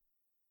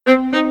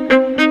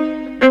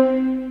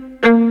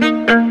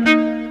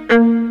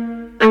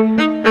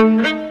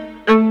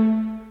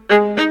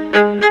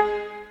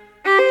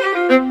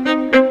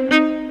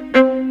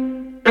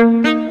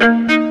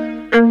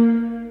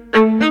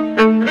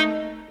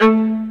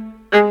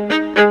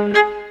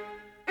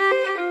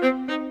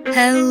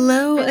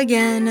Hello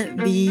again,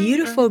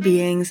 beautiful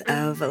beings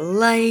of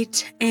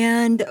light,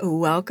 and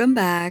welcome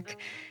back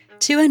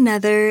to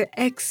another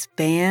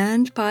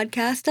Expand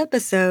podcast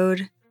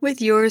episode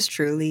with yours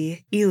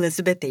truly,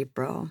 Elizabeth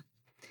April.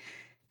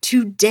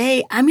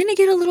 Today, I'm going to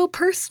get a little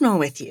personal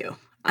with you.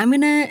 I'm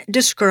going to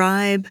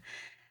describe,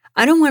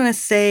 I don't want to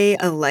say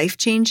a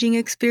life-changing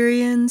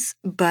experience,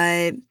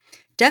 but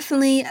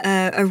definitely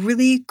a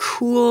really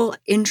cool,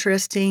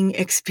 interesting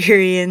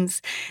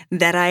experience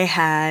that I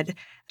had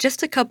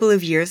just a couple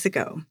of years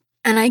ago.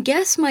 And I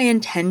guess my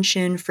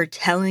intention for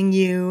telling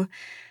you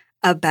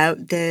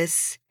about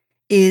this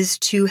is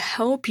to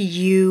help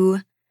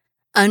you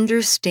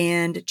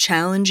understand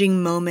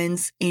challenging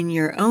moments in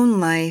your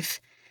own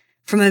life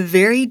from a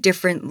very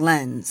different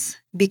lens,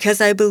 because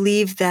I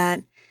believe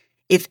that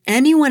if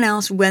anyone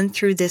else went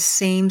through this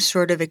same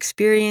sort of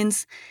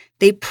experience,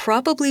 they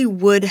probably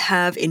would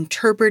have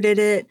interpreted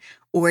it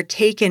or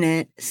taken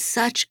it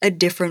such a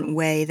different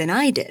way than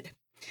I did.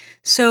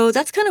 So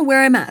that's kind of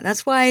where I'm at.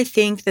 That's why I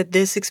think that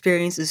this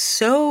experience is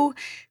so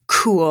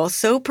cool,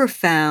 so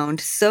profound,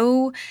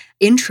 so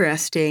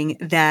interesting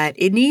that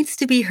it needs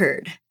to be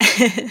heard.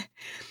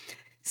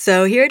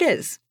 So here it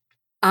is.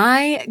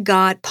 I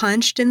got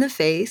punched in the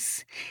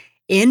face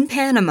in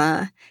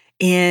Panama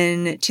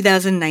in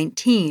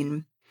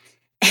 2019.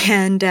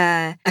 And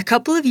a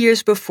couple of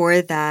years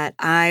before that,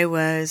 I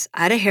was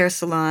at a hair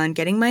salon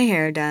getting my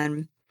hair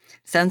done.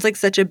 Sounds like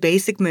such a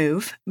basic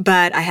move,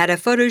 but I had a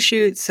photo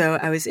shoot, so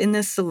I was in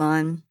this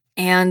salon.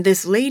 And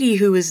this lady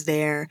who was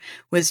there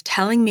was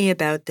telling me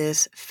about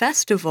this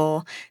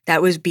festival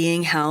that was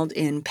being held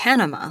in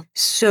Panama.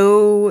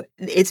 So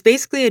it's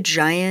basically a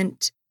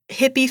giant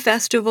hippie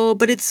festival,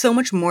 but it's so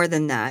much more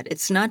than that.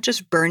 It's not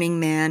just Burning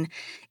Man.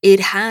 It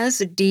has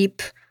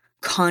deep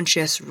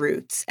conscious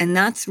roots, and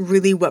that's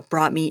really what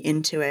brought me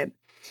into it.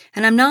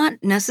 And I'm not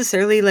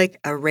necessarily like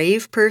a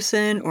rave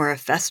person or a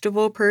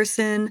festival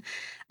person.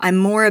 I'm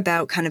more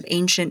about kind of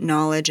ancient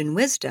knowledge and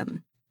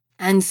wisdom.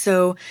 And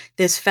so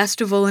this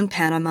festival in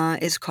Panama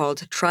is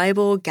called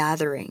Tribal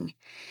Gathering,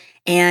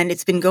 and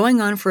it's been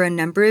going on for a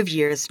number of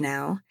years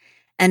now.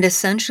 And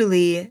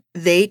essentially,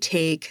 they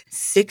take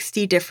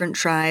 60 different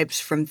tribes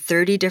from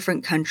 30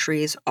 different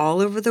countries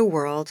all over the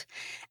world,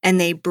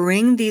 and they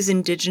bring these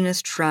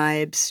indigenous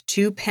tribes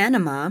to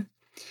Panama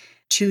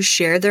to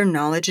share their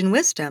knowledge and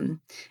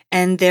wisdom.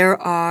 And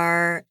there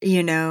are,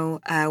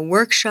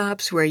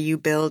 workshops where you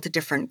build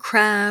different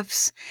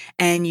crafts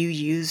and you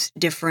use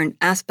different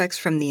aspects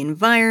from the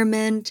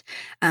environment.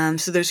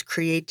 So there's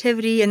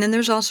creativity. And then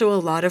there's also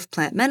a lot of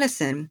plant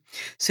medicine.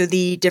 So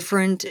the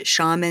different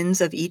shamans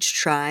of each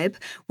tribe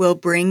will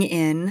bring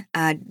in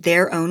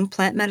their own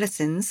plant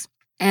medicines,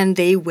 and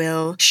they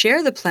will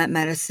share the plant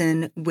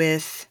medicine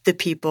with the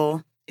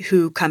people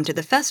who come to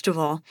the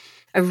festival.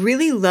 I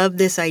really love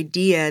this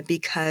idea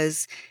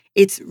because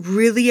it's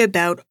really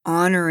about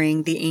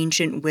honoring the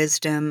ancient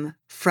wisdom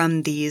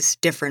from these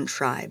different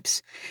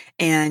tribes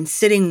and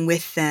sitting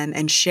with them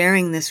and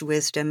sharing this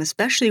wisdom,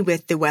 especially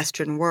with the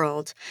Western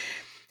world.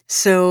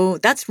 So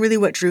that's really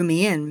what drew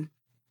me in.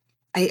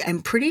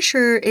 I'm pretty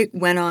sure it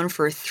went on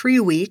for 3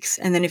 weeks.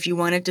 And then if you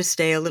wanted to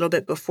stay a little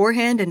bit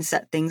beforehand and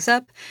set things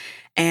up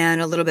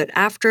and a little bit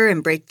after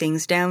and break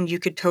things down, you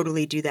could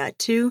totally do that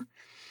too.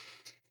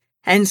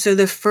 And so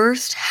the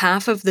first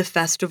half of the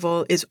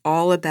festival is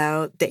all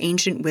about the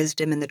ancient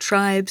wisdom and the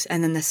tribes.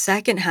 And then the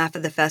second half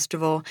of the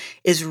festival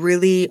is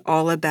really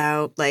all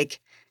about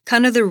like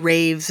kind of the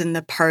raves and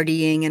the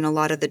partying and a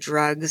lot of the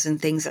drugs and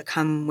things that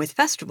come with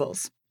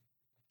festivals.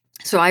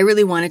 So I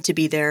really wanted to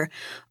be there,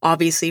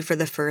 obviously, for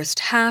the first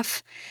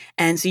half.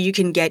 And so you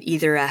can get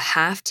either a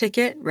half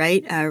ticket,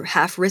 right, a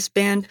half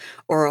wristband,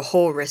 or a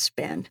whole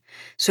wristband.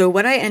 So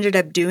what I ended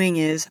up doing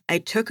is I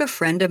took a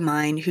friend of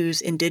mine who's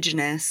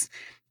indigenous,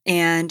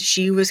 and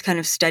she was kind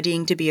of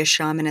studying to be a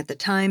shaman at the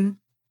time.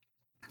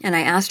 And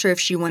I asked her if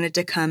she wanted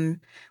to come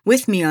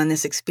with me on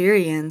this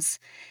experience.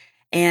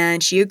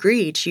 And she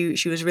agreed.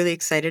 She was really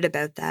excited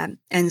about that.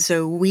 And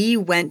so we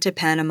went to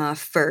Panama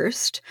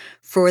first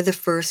for the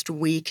first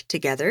week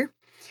together.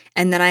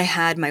 And then I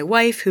had my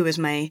wife, who was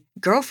my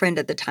girlfriend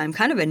at the time,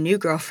 kind of a new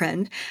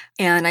girlfriend.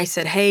 And I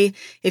said, hey,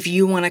 if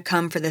you want to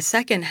come for the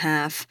second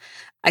half,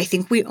 I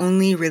think we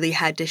only really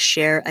had to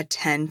share a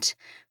tent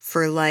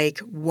for like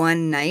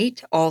one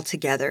night all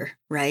together,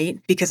 right?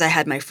 Because I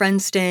had my friend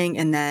staying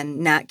and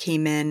then Nat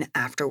came in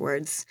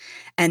afterwards.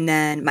 And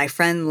then my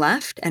friend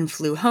left and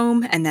flew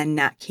home and then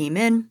Nat came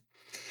in.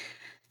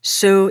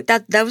 So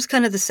that was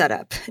kind of the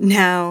setup.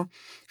 Now,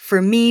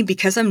 for me,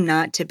 because I'm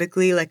not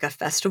typically like a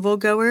festival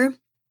goer,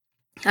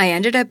 I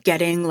ended up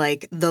getting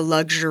like the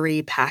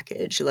luxury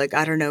package, like,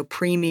 I don't know,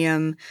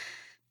 premium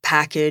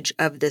package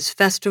of this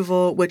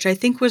festival, which I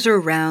think was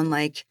around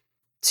like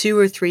 $2,000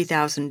 or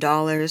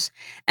 $3,000.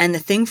 And the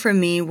thing for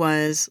me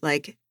was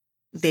like,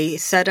 they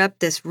set up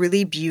this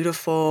really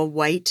beautiful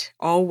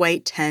all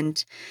white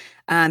tent.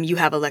 You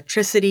have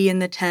electricity in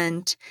the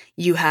tent.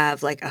 You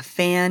have like a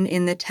fan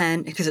in the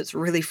tent because it's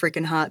really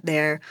freaking hot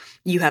there.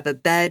 You have a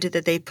bed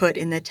that they put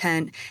in the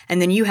tent. And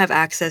then you have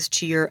access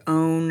to your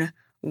own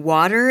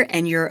water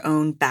and your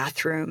own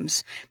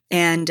bathrooms.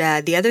 And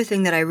the other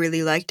thing that I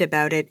really liked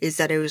about it is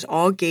that it was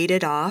all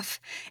gated off.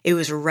 It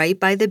was right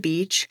by the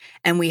beach,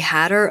 and we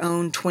had our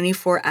own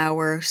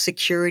 24-hour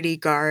security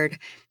guard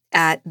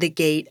at the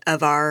gate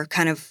of our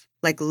kind of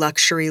like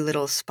luxury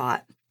little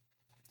spot.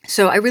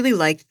 So I really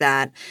liked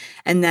that.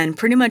 And then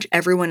pretty much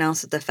everyone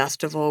else at the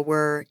festival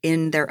were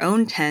in their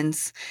own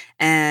tents,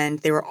 and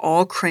they were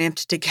all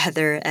cramped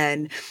together,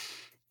 and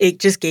it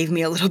just gave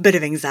me a little bit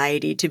of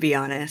anxiety, to be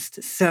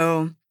honest.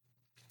 So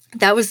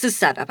that was the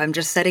setup. I'm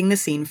just setting the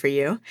scene for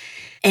you.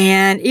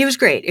 And it was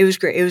great. It was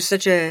great. It was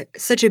such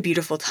a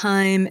beautiful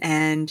time.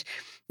 And,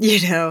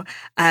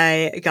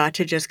 I got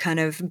to just kind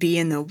of be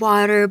in the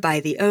water by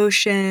the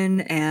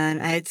ocean.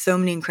 And I had so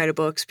many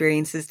incredible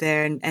experiences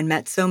there and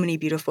met so many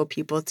beautiful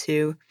people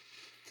too.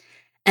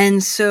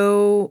 And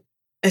so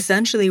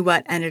essentially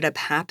what ended up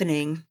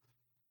happening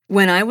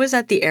when I was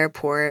at the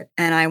airport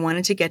and I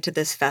wanted to get to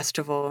this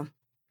festival,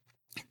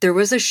 there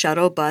was a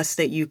shuttle bus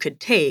that you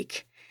could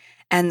take.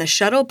 And the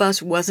shuttle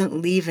bus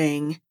wasn't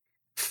leaving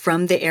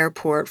from the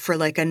airport for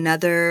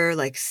another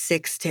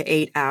 6 to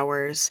 8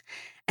 hours.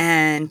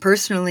 And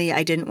personally,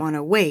 I didn't want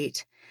to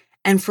wait.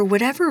 And for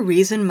whatever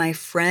reason, my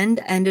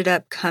friend ended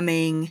up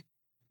coming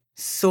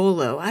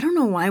solo. I don't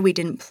know why we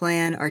didn't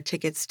plan our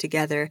tickets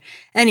together.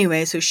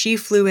 Anyway, so she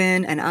flew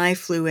in and I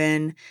flew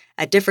in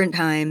at different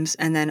times.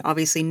 And then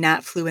obviously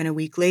Nat flew in a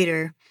week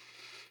later.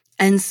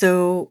 And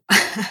so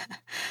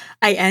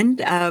I end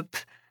up,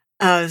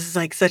 this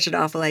is such an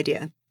awful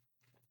idea.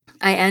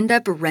 I end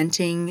up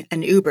renting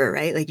an Uber,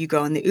 right? You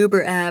go on the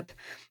Uber app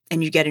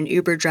and you get an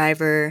Uber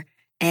driver.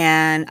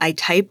 And I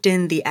typed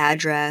in the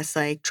address,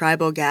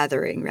 Tribal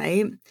Gathering,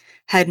 right?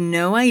 Had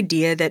no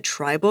idea that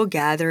Tribal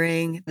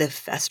Gathering, the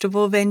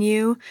festival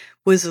venue,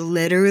 was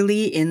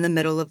literally in the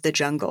middle of the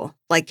jungle,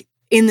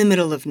 in the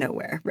middle of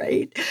nowhere,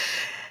 right?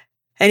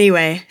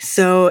 Anyway,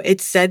 so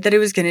it said that it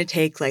was going to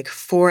take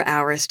 4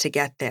 hours to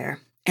get there.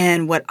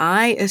 And what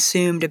I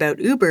assumed about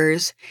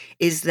Ubers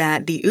is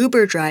that the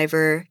Uber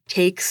driver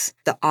takes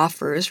the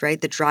offers, right?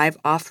 The drive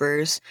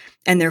offers,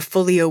 and they're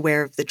fully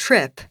aware of the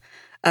trip.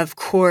 Of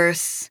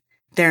course,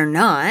 they're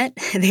not.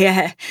 They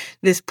had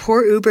this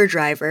poor Uber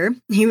driver.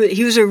 He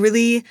was a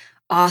really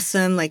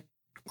awesome,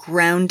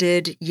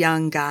 grounded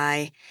young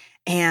guy,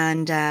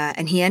 and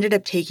he ended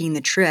up taking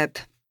the trip.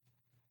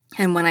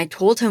 And when I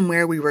told him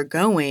where we were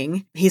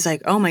going, he's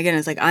like, "Oh my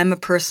goodness! I'm a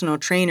personal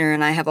trainer,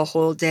 and I have a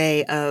whole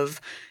day of,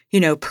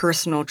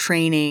 personal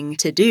training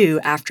to do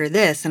after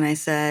this." And I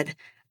said,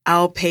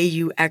 "I'll pay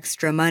you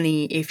extra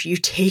money if you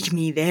take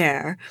me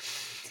there."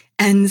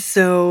 And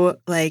so,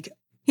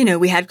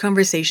 we had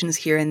conversations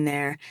here and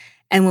there.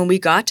 And when we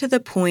got to the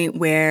point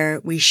where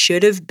we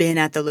should have been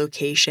at the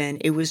location,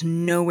 it was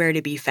nowhere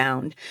to be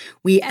found.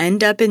 We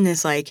end up in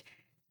this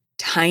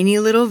tiny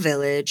little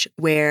village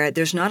where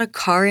there's not a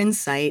car in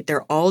sight.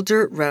 They're all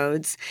dirt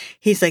roads.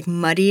 He's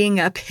muddying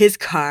up his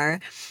car.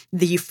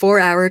 The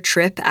 4-hour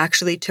trip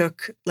actually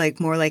took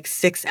more like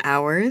 6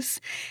 hours.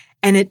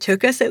 And it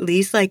took us at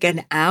least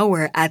an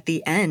hour at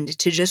the end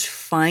to just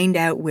find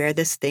out where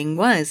this thing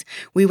was.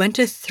 We went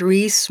to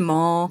 3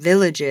 small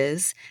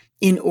villages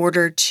in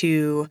order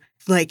to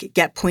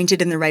get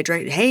pointed in the right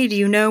direction. Hey, do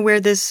you know where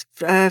this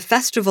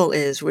festival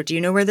is? Or do you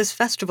know where this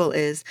festival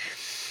is?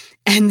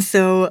 And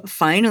so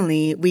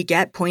finally we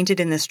get pointed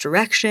in this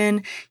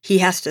direction. He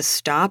has to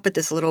stop at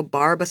this little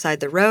bar beside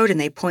the road and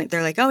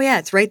they're like, "Oh yeah,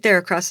 it's right there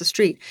across the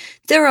street."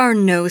 There are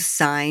no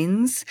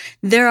signs.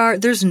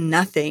 There's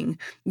nothing.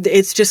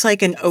 It's just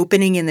an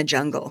opening in the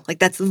jungle.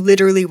 That's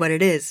literally what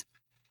it is.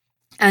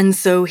 And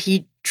so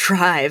he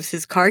drives.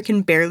 His car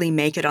can barely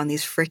make it on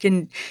these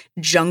freaking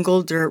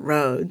jungle dirt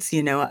roads.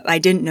 I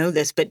didn't know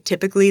this, but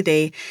typically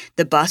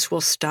the bus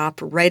will stop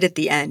right at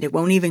the end. It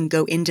won't even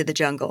go into the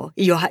jungle.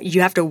 You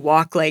have to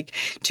walk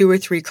 2 or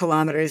 3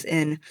 kilometers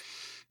in.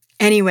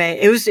 Anyway,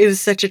 it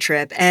was such a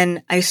trip.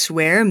 And I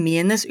swear, me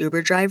and this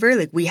Uber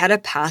driver, we had a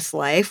past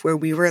life where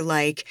we were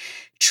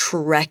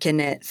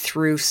trekking it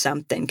through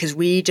something because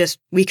we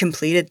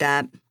completed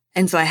that.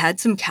 And so I had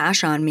some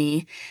cash on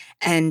me.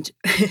 And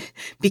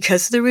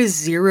because there was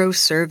 0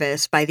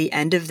 service by the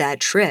end of that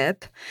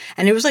trip,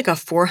 and it was a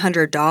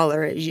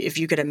 $400, if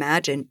you could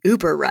imagine,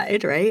 Uber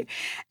ride, right?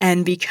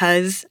 And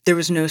because there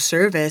was no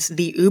service,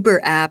 the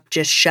Uber app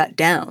just shut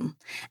down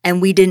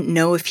and we didn't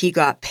know if he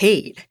got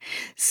paid.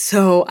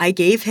 So I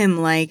gave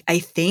him I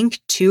think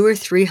 $200 or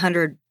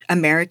 $300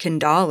 American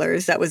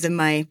dollars that was in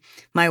my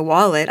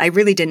wallet. I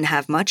really didn't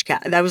have much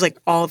cash. That was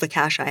all the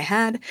cash I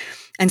had.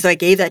 And so I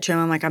gave that to him.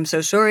 I'm I'm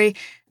so sorry.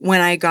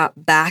 When I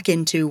got back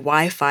into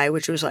Wi-Fi,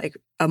 which was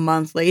a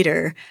month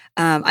later,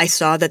 I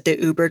saw that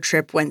the Uber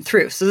trip went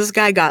through. So this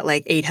guy got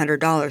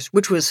 $800,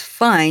 which was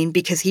fine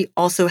because he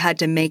also had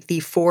to make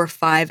the 4 or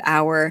 5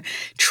 hour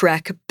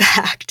trek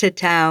back to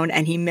town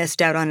and he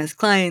missed out on his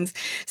clients.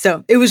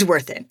 So it was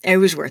worth it. It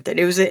was worth it.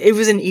 It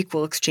was an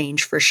equal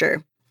exchange for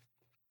sure.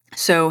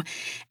 So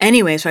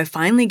anyway, so I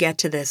finally get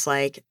to this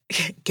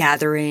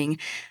gathering.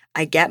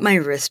 I get my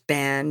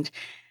wristband.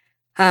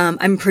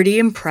 I'm pretty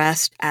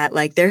impressed at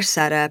their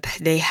setup.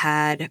 They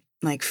had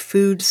like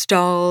food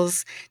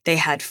stalls. They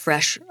had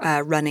fresh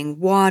running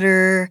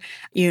water.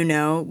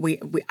 I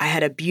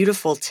had a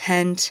beautiful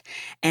tent,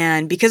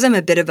 and because I'm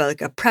a bit of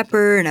like a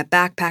prepper and a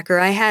backpacker,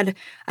 I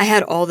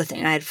had all the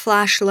things. I had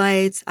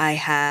flashlights. I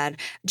had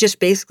just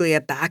basically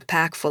a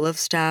backpack full of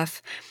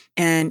stuff,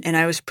 and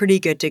I was pretty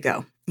good to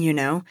go.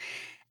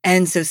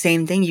 And so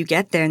same thing. You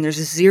get there, and there's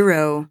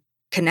zero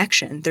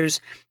connection. There's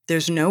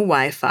no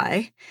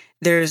Wi-Fi.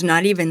 There's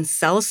not even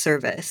cell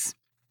service.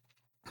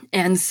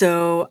 And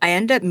so I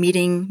ended up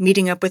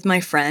meeting up with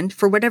my friend.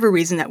 For whatever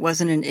reason, that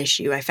wasn't an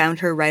issue. I found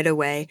her right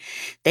away.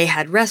 They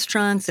had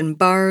restaurants and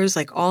bars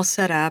like all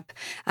set up.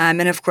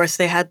 And of course,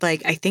 they had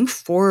like, I think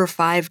 4 or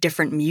 5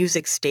 different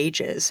music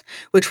stages,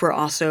 which were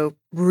also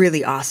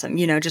really awesome,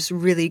 just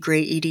really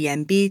great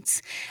EDM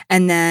beats.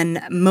 And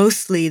then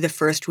mostly the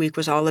first week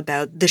was all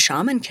about the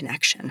shaman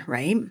connection,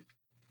 right?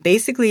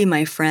 Basically,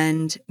 my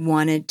friend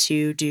wanted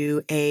to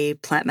do a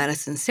plant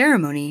medicine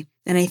ceremony,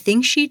 and I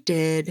think she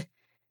did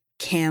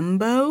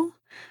Kambo,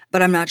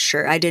 but I'm not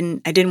sure. I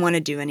didn't want to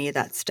do any of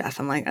that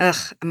stuff. I'm like,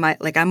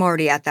 I'm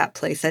already at that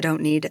place. I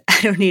don't need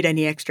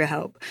any extra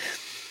help.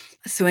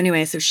 So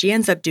anyway, so she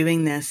ends up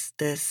doing this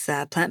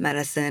plant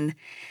medicine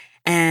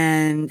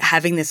and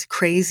having this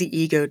crazy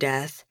ego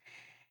death.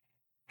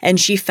 And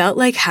she felt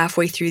like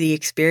halfway through the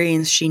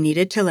experience, she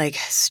needed to like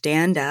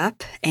stand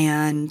up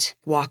and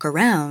walk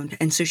around.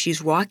 And so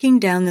she's walking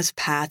down this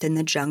path in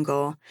the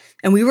jungle,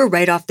 and we were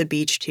right off the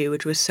beach too,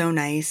 which was so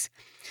nice.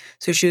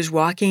 So she was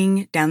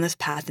walking down this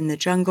path in the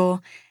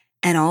jungle,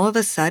 and all of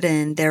a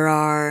sudden there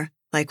are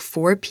like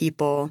 4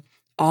 people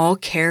all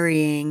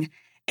carrying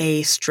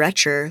a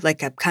stretcher,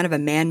 like a kind of a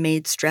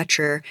man-made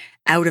stretcher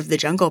out of the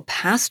jungle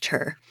past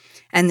her.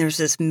 And there's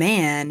this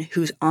man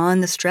who's on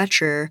the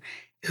stretcher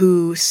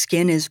whose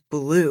skin is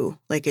blue,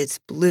 like it's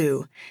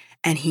blue,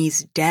 and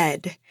he's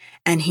dead.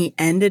 And he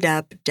ended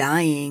up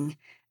dying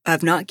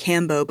of not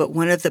Kambo, but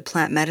one of the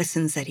plant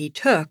medicines that he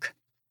took.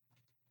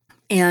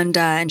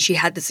 And she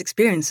had this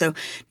experience. So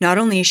not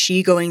only is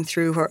she going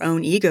through her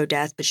own ego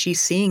death, but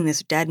she's seeing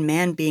this dead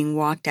man being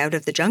walked out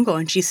of the jungle.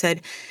 And she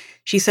said,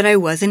 I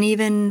wasn't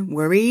even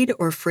worried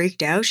or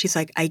freaked out. She's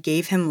like, I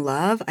gave him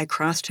love. I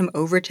crossed him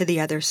over to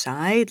the other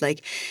side.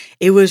 Like,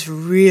 it was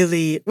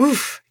really,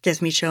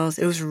 gives me chills.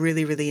 It was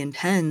really, really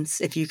intense,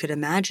 if you could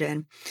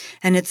imagine.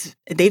 And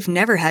they've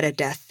never had a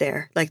death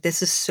there. Like,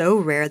 this is so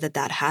rare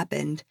that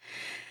happened.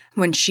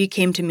 When she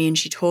came to me and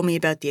she told me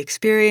about the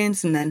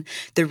experience, and then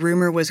the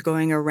rumor was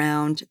going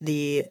around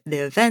the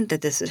event that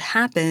this had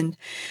happened,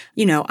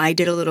 I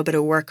did a little bit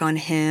of work on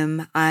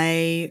him.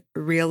 I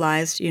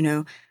realized,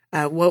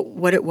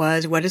 what it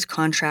was, what his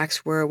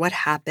contracts were, what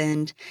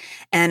happened.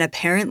 And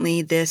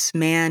apparently this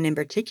man in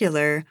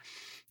particular,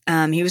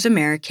 he was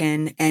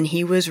American, and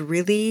he was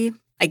really,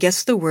 I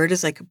guess the word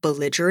is like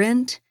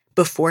belligerent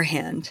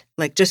beforehand.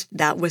 Like, just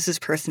that was his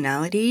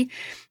personality.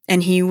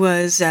 And he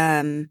was,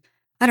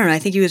 I don't know, I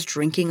think he was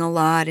drinking a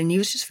lot, and he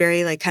was just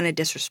very like kind of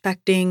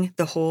disrespecting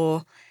the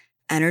whole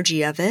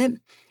energy of it.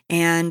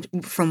 And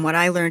from what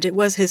I learned, it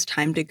was his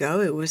time to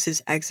go. It was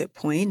his exit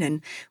point.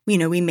 And,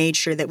 we made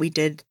sure that we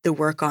did the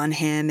work on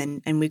him,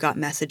 and we got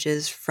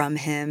messages from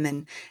him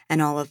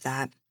and all of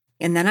that.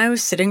 And then I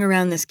was sitting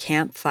around this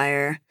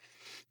campfire,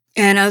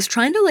 and I was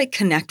trying to like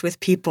connect with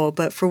people,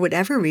 but for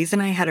whatever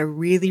reason, I had a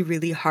really,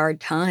 really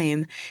hard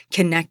time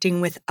connecting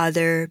with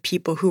other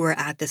people who were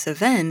at this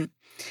event.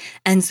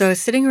 And so I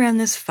was sitting around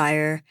this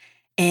fire,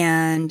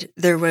 and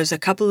there was a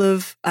couple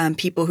of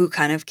people who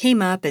kind of came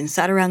up and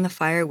sat around the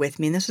fire with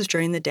me. And this was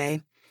during the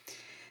day.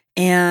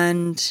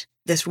 And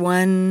this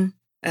one,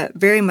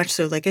 very much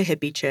so like a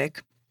hippie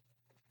chick,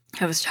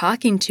 I was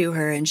talking to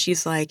her, and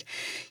she's like,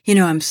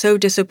 I'm so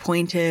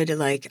disappointed.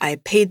 Like, I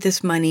paid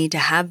this money to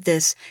have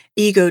this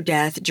ego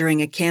death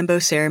during a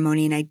Kambo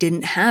ceremony, and I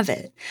didn't have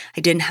it.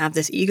 I didn't have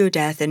this ego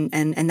death,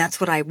 and that's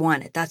what I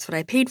wanted. That's what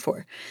I paid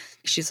for.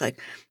 She's like,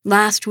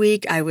 last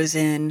week I was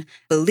in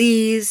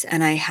Belize,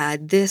 and I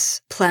had this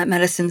plant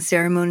medicine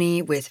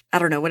ceremony with, I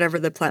don't know, whatever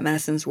the plant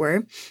medicines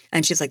were.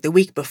 And she's like, the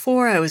week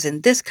before I was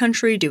in this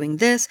country doing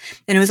this.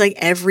 And it was like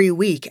every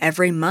week,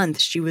 every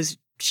month, she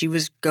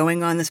was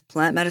going on this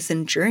plant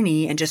medicine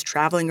journey and just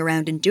traveling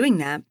around and doing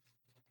that.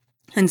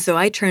 And so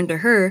I turned to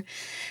her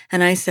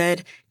and I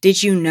said,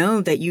 did you know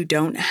that you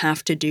don't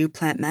have to do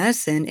plant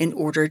medicine in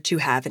order to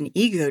have an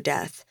ego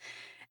death?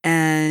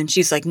 And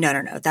she's like,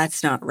 no,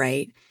 that's not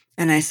right.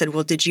 And I said,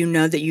 well, did you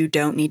know that you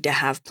don't need to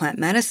have plant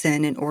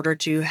medicine in order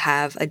to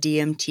have a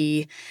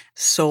DMT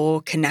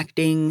soul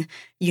connecting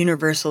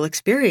universal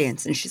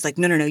experience? And she's like,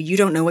 no, you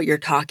don't know what you're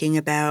talking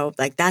about.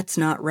 Like, that's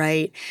not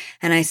right.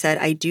 And I said,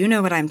 I do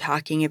know what I'm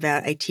talking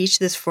about. I teach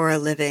this for a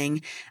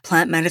living.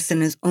 Plant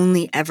medicine is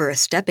only ever a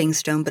stepping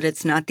stone, but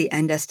it's not the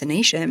end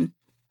destination.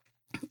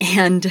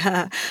 And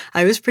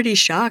I was pretty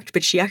shocked,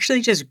 but she actually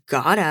just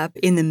got up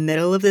in the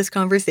middle of this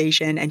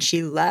conversation and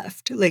she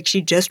left. Like,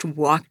 she just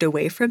walked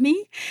away from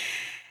me.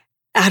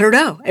 I don't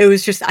know. It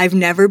was just, I've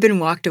never been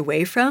walked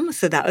away from.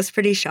 So that was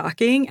pretty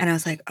shocking. And I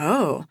was like,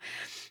 oh.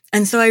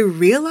 And so I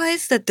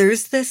realized that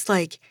there's this,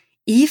 like,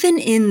 even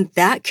in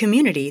that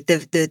community,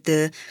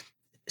 the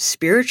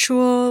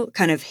spiritual,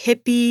 kind of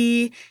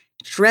hippie,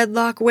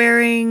 dreadlock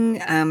wearing,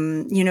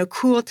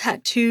 cool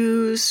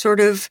tattoos, sort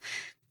of,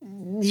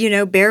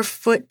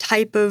 barefoot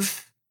type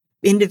of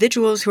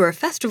individuals who are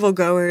festival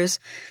goers.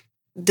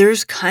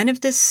 There's kind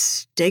of this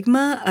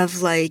stigma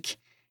of like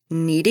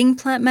needing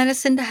plant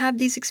medicine to have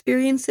these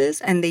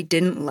experiences, and they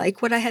didn't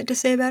like what I had to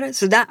say about it.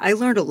 So that I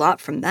learned a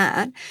lot from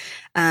that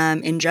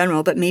in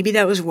general, but maybe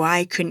that was why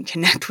I couldn't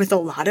connect with a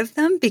lot of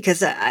them,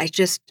 because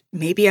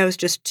maybe I was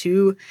just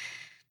too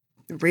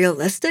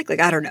realistic. Like,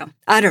 I don't know.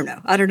 I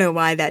don't know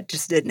why that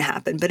just didn't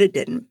happen, but it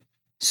didn't.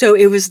 So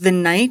it was the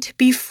night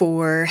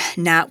before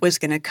Nat was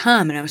going to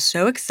come, and I was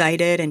so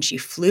excited, and she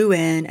flew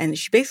in, and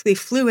she basically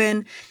flew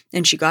in,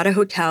 and she got a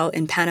hotel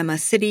in Panama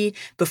City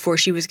before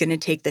she was going to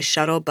take the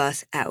shuttle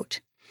bus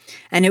out.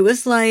 And it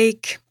was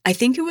like, I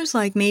think it was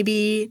like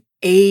maybe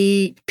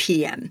 8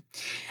 p.m.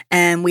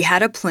 And we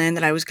had a plan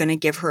that I was going to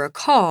give her a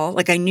call.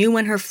 Like, I knew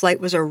when her flight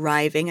was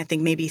arriving, I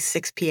think maybe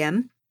 6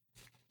 p.m.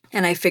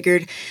 And I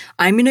figured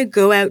I'm going to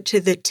go out to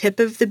the tip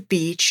of the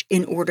beach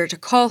in order to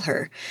call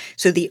her.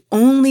 So the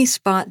only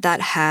spot that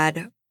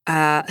had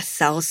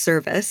cell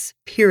service,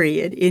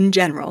 period, in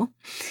general,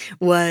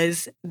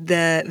 was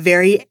the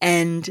very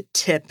end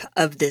tip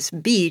of this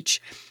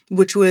beach,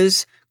 which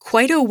was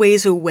quite a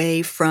ways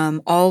away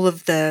from all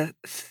of the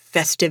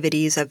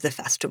festivities of the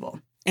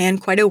festival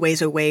and quite a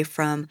ways away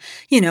from,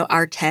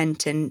 our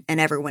tent and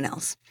everyone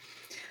else.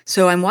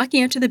 So I'm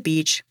walking out to the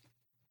beach.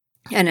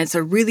 And it's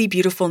a really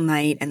beautiful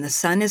night and the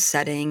sun is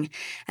setting,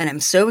 and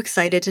I'm so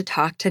excited to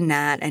talk to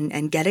Nat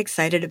and get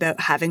excited about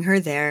having her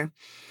there.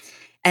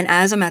 And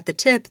as I'm at the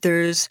tip,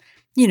 there's,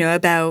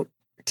 about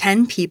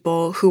 10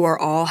 people who are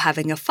all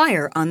having a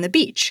fire on the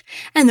beach.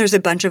 And there's a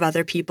bunch of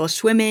other people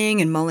swimming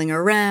and mulling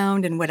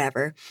around and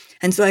whatever.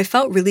 And so I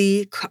felt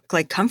really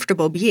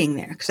comfortable being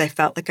there because I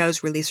felt like I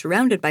was really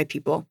surrounded by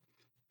people.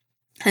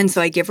 And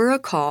so I give her a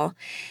call,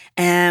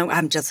 and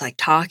I'm just like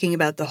talking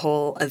about the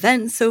whole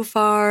event so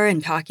far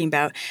and talking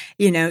about,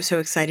 so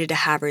excited to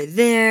have her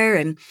there.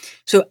 And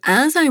so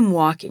as I'm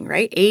walking,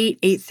 right,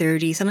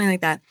 8:30, something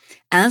like that,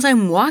 as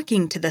I'm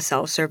walking to the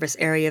self-service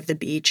area of the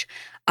beach,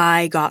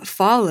 I got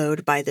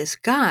followed by this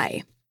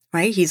guy,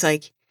 right? He's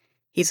like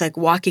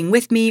walking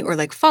with me or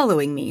like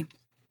following me.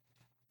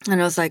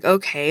 And I was like,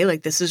 okay,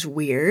 like this is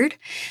weird.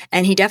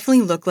 And he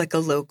definitely looked like a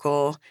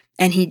local.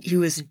 And he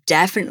was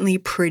definitely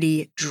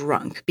pretty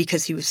drunk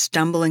because he was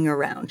stumbling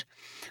around.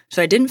 So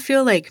I didn't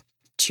feel like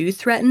too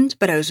threatened,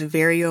 but I was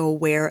very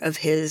aware of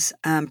his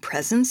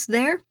presence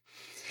there.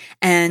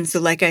 And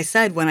so like I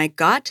said, when I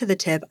got to the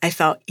tip, I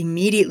felt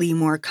immediately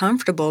more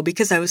comfortable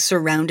because I was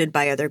surrounded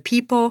by other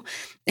people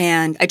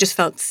and I just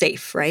felt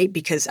safe, right?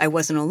 Because I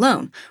wasn't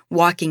alone.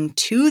 Walking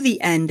to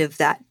the end of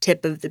that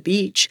tip of the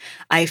beach,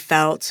 I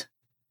felt,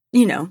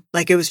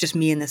 like it was just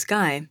me and this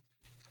guy.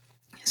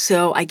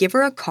 So I give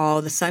her a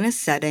call, the sun is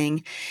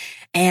setting,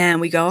 and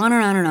we go on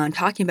and on and on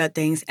talking about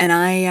things. And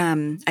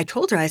I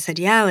told her, I said,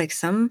 yeah, like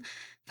some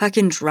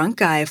fucking drunk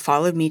guy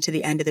followed me to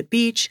the end of the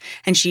beach,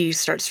 and she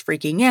starts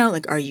freaking out,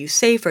 like, are you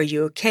safe? Are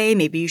you okay?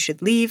 Maybe you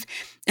should leave.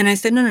 And I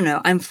said,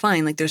 no, I'm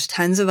fine. Like, there's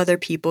tons of other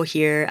people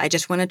here. I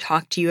just want to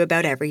talk to you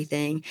about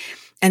everything.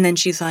 And then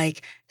she's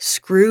like,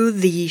 screw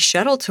the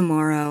shuttle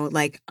tomorrow.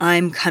 Like,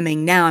 I'm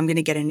coming now. I'm going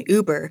to get an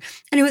Uber.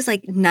 And it was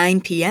like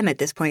 9 p.m. at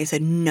this point. I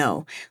said,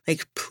 no,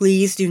 like,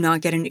 please do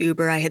not get an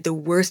Uber. I had the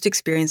worst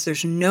experience.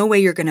 There's no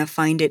way you're going to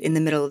find it in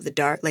the middle of the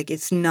dark. Like,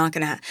 it's not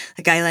going to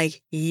like, I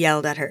like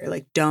yelled at her,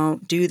 like,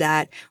 don't do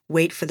that.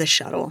 Wait for the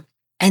shuttle.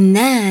 And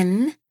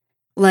then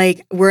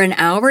like we're an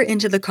hour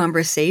into the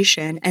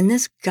conversation and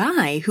this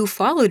guy who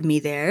followed me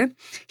there,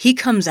 he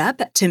comes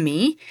up to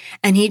me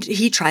and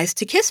he tries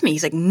to kiss me.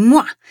 He's like,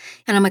 mwah.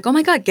 And I'm like, oh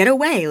my God, get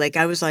away. Like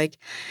I was like,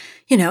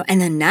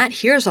 and then Nat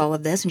hears all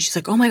of this and she's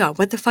like, oh my God,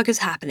 what the fuck is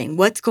happening?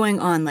 What's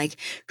going on? Like,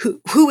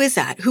 who is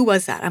that? Who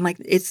was that? I'm like,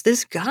 it's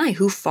this guy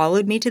who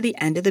followed me to the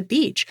end of the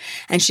beach.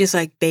 And she's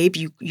like, babe,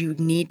 you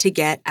need to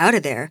get out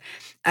of there.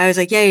 I was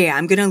like, yeah,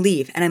 I'm going to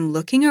leave. And I'm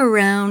looking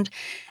around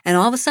and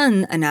all of a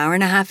sudden, an hour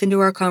and a half into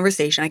our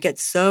conversation, I get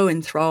so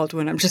enthralled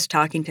when I'm just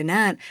talking to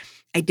Nat.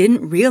 I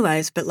didn't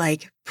realize, but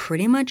like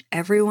pretty much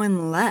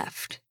everyone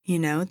left,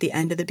 at the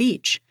end of the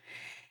beach.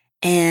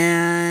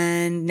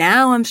 And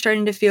now I'm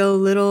starting to feel a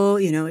little,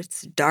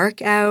 it's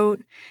dark out,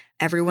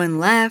 everyone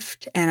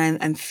left,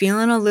 and I'm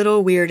feeling a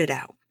little weirded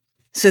out.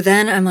 So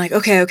then I'm like,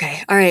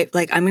 okay, all right,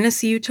 like I'm going to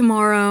see you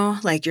tomorrow.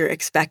 Like you're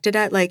expected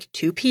at like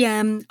 2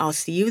 p.m. I'll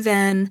see you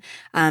then.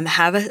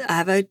 Have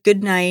a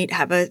good night,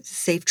 have a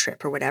safe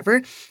trip or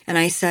whatever. And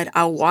I said,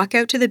 I'll walk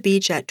out to the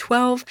beach at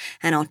 12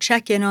 and I'll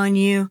check in on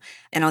you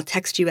and I'll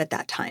text you at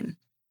that time.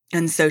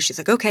 And so she's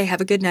like, okay,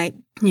 have a good night,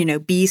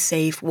 be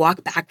safe,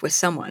 walk back with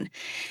someone.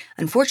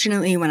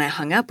 Unfortunately, when I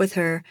hung up with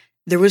her,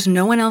 there was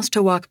no one else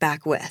to walk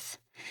back with.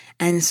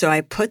 And so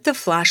I put the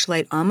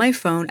flashlight on my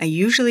phone. I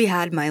usually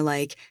had my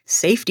like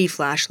safety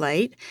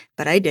flashlight,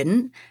 but I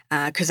didn't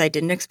because I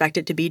didn't expect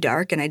it to be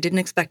dark and I didn't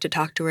expect to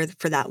talk to her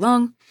for that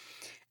long.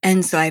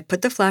 And so I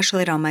put the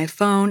flashlight on my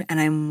phone and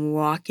I'm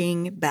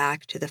walking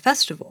back to the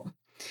festival.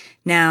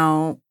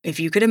 Now, if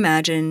you could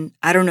imagine,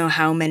 I don't know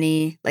how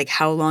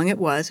long it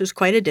was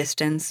quite a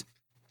distance.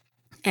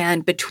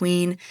 And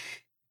between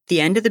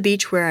the end of the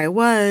beach where I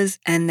was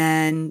and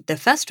then the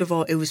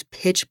festival, it was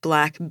pitch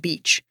black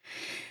beach.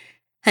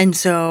 And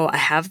so I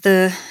have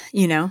the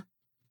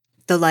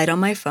light on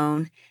my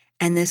phone,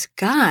 and this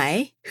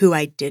guy who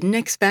I didn't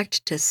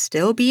expect to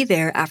still be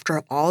there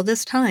after all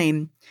this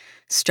time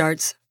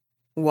starts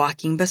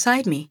walking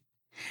beside me,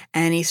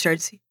 and he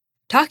starts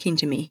talking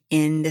to me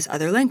in this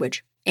other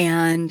language.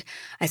 And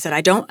I said, I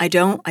don't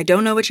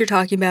know what you're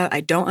talking about. I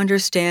don't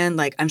understand.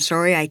 Like, I'm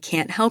sorry, I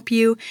can't help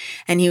you.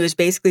 And he was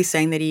basically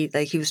saying that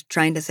he was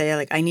trying to say,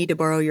 like, I need to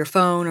borrow your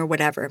phone or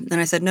whatever.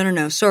 And I said,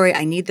 no, sorry,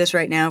 I need this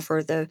right now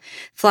for the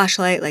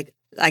flashlight. Like,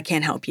 I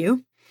can't help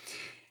you.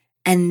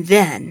 And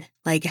then,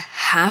 like,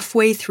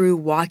 halfway through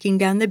walking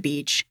down the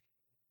beach,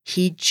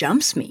 he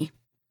jumps me.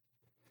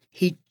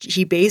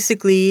 He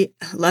basically,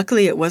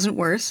 luckily it wasn't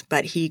worse,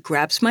 but he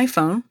grabs my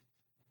phone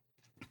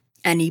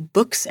and he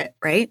books it,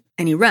 right?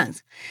 And he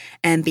runs.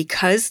 And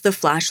because the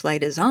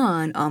flashlight is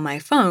on my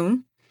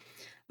phone,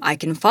 I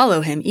can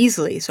follow him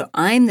easily. So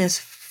I'm this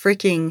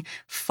freaking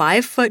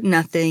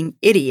 5'0"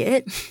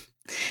 idiot,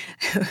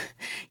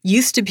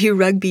 used to be a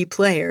rugby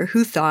player,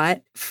 who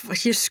thought,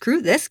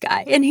 screw this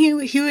guy. And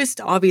he was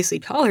obviously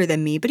taller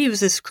than me, but he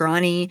was a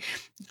scrawny,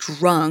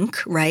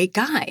 drunk, right,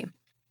 guy.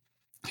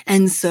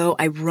 And so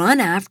I run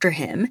after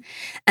him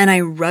and I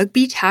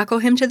rugby tackle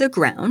him to the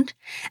ground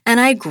and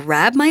I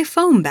grab my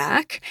phone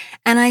back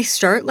and I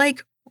start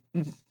like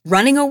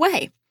running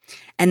away.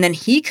 And then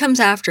he comes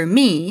after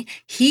me,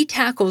 he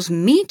tackles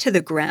me to the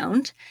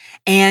ground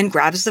and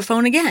grabs the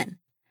phone again.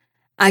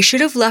 I should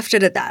have left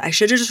it at that. I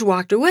should have just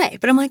walked away.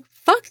 But I'm like,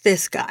 fuck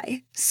this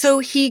guy.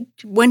 So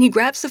when he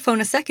grabs the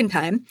phone a second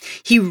time,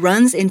 he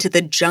runs into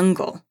the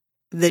jungle,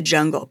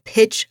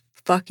 pitch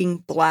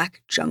fucking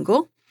black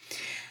jungle.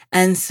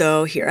 And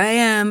so here I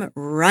am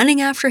running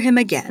after him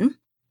again.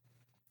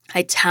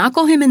 I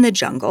tackle him in the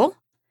jungle.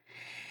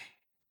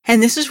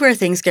 And this is where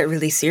things get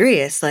really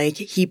serious. Like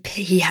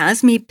he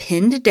has me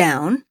pinned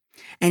down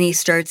and he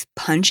starts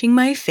punching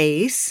my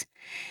face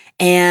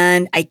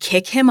and I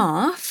kick him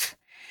off.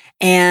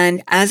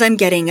 And as I'm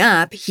getting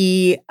up,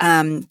 he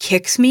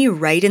kicks me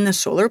right in the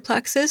solar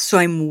plexus. So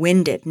I'm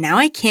winded. Now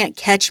I can't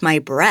catch my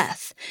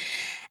breath.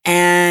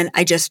 And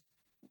I just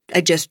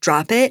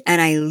drop it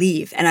and I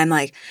leave. And I'm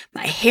like,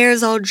 my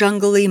hair's all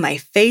jungly, my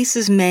face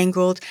is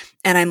mangled,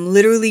 and I'm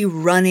literally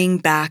running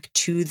back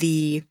to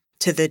the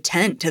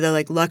tent, to the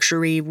like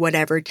luxury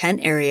whatever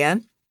tent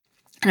area.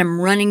 And I'm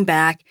running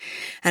back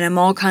and I'm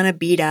all kind of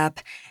beat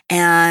up.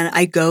 And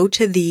I go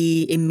to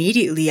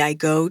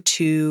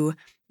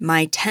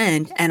my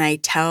tent and I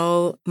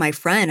tell my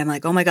friend, I'm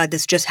like, oh my God,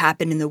 this just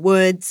happened in the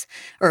woods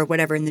or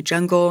whatever, in the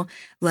jungle.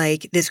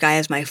 Like, this guy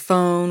has my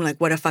phone. Like,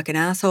 what a fucking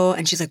asshole.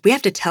 And she's like, we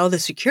have to tell the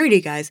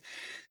security guys.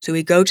 So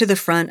we go to the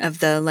front of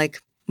the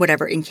like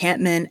whatever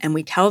encampment and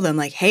we tell them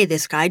like, hey,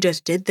 this guy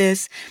just did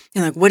this.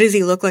 And like, what does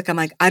he look like? I'm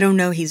like, I don't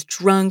know. He's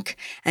drunk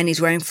and he's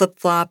wearing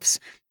flip-flops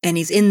and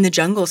he's in the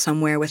jungle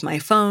somewhere with my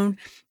phone.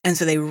 And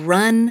so they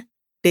run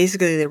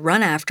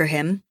after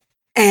him.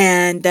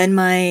 And then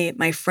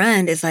my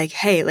friend is like,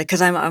 hey, like,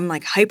 cause I'm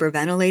like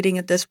hyperventilating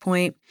at this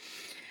point.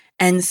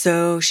 And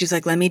so she's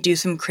like, let me do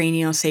some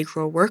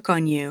craniosacral work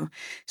on you.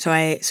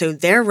 So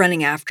they're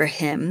running after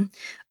him.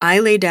 I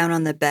lay down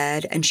on the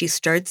bed and she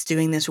starts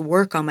doing this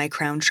work on my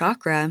crown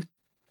chakra.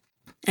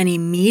 And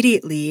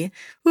immediately,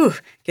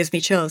 gives me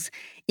chills.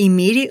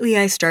 Immediately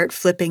I start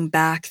flipping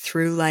back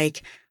through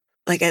like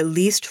at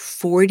least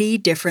 40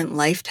 different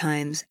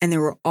lifetimes. And there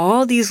were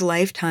all these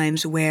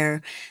lifetimes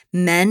where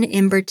men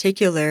in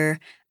particular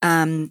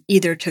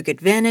either took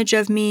advantage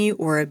of me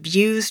or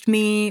abused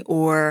me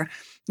or,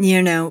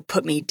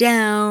 put me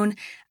down.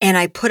 And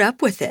I put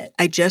up with it.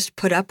 I just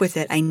put up with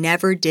it. I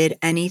never did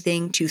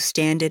anything to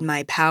stand in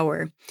my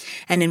power.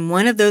 And in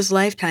one of those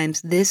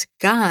lifetimes, this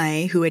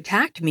guy who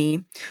attacked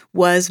me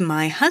was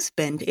my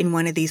husband in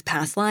one of these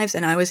past lives,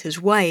 and I was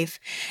his wife.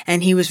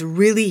 And he was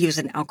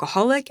an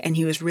alcoholic and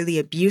he was really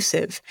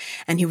abusive.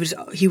 And he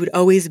would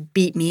always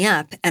beat me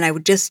up and I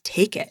would just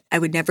take it. I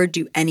would never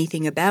do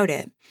anything about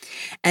it.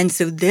 And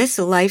so this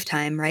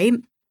lifetime, right?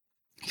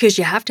 Because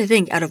you have to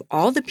think, out of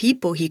all the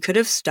people he could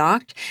have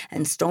stalked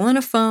and stolen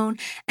a phone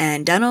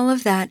and done all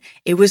of that,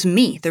 it was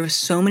me. There were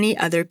so many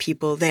other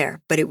people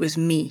there, but it was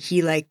me.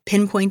 He like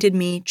pinpointed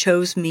me,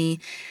 chose me,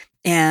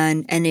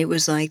 and it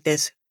was like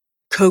this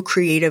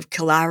co-creative,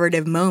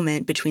 collaborative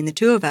moment between the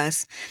two of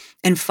us.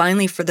 And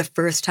finally, for the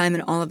first time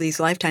in all of these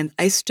lifetimes,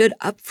 I stood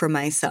up for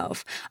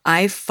myself.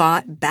 I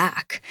fought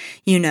back,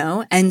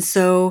 And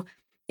so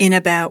in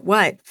about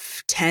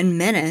 10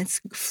 minutes,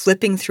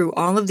 flipping through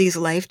all of these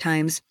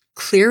lifetimes,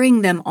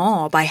 clearing them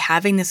all by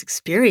having this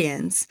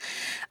experience,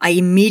 I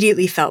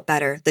immediately felt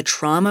better. The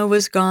trauma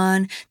was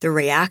gone, the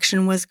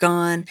reaction was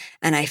gone,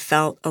 and I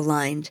felt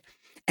aligned.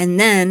 And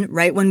then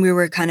right when we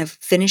were kind of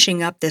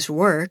finishing up this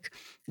work,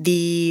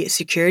 the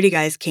security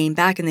guys came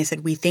back and they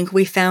said, we think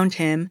we found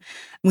him.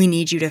 We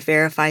need you to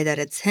verify that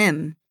it's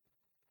him.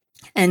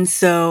 And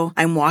so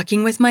I'm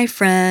walking with my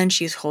friend,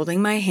 she's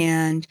holding my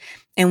hand,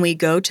 and we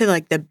go to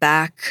like the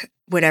back,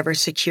 whatever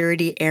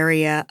security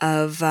area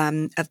of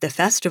the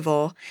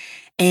festival.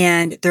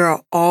 And there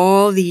are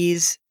all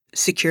these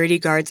security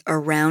guards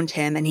around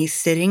him, and he's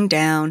sitting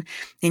down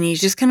and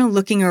he's just kind of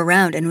looking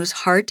around. And it was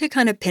hard to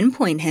kind of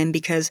pinpoint him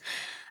because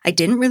I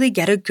didn't really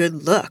get a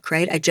good look,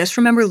 right? I just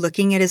remember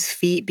looking at his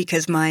feet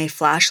because my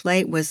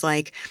flashlight was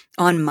like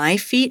on my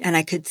feet and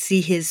I could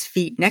see his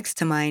feet next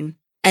to mine.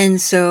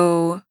 And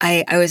so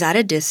I was at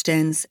a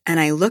distance and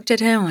I looked at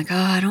him, I'm like, oh,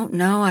 I don't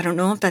know. I don't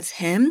know if that's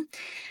him.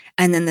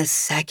 And then the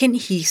second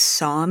he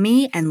saw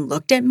me and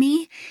looked at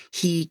me,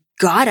 he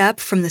got up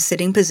from the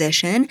sitting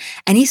position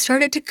and he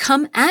started to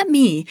come at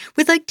me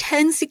with like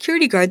 10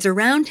 security guards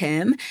around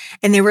him.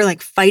 And they were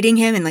like fighting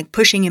him and like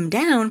pushing him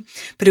down.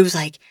 But it was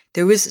like,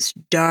 there was this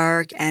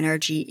dark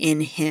energy in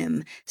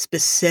him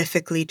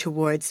specifically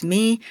towards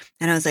me.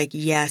 And I was like,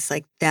 yes,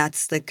 like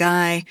that's the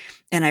guy.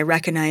 And I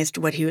recognized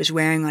what he was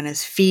wearing on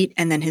his feet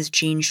and then his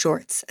jean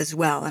shorts as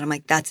well. And I'm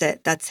like, that's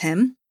it. That's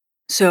him.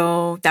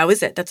 So that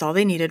was it. That's all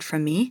they needed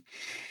from me.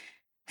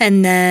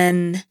 And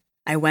then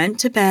I went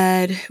to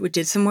bed. We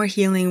did some more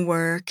healing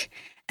work.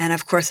 And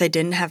of course, I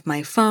didn't have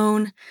my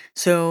phone.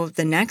 So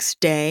the next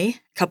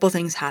day, a couple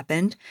things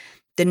happened.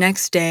 The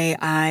next day,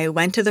 I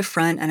went to the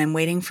front and I'm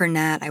waiting for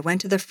Nat. I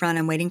went to the front,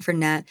 I'm waiting for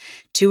Nat.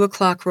 2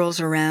 o'clock rolls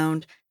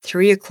around,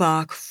 3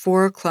 o'clock,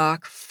 4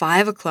 o'clock,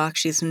 5 o'clock.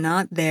 She's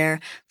not there.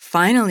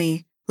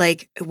 Finally,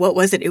 like, what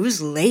was it? It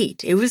was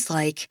late. It was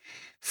like,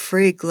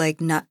 like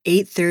not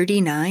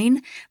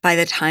 8:39 by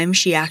the time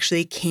she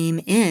actually came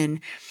in.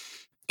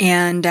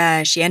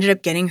 And she ended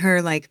up getting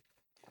her, like,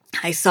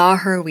 I saw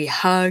her, we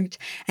hugged.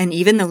 And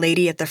even the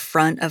lady at the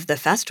front of the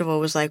festival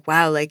was like,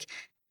 wow, like,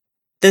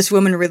 this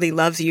woman really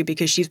loves you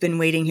because she's been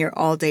waiting here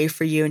all day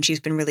for you and she's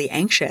been really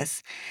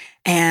anxious.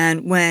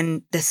 And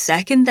when the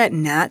second that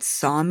Nat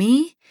saw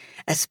me,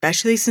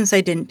 especially since I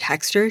didn't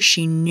text her,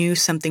 she knew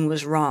something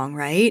was wrong,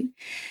 right?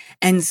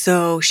 And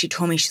so she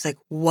told me, she's like,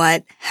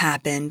 what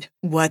happened?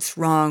 What's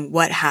wrong?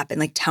 What happened?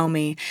 Like, tell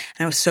me.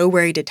 And I was so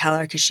worried to tell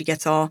her because she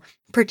gets all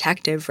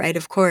protective, right?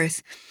 Of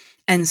course.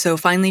 And so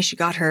finally she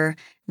got her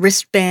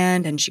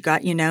wristband and she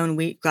got, and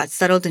we got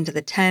settled into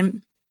the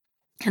tent.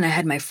 And I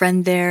had my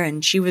friend there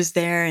and she was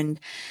there.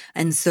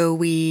 And so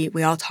we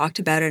all talked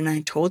about it and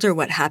I told her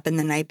what happened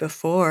the night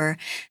before.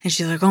 And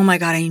she's like, oh my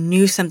God, I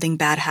knew something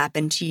bad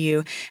happened to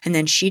you. And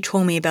then she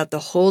told me about the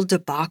whole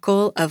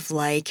debacle of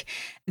like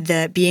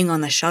the being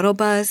on the shuttle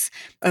bus.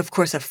 Of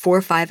course, a 4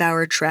 or 5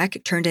 hour trek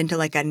turned into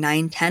like a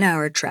 9-10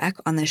 hour trek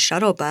on the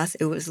shuttle bus.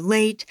 It was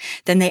late.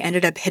 Then they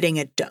ended up hitting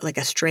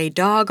a stray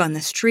dog on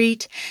the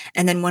street.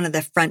 And then one of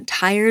the front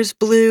tires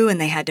blew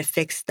and they had to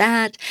fix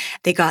that.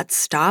 They got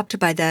stopped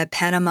by the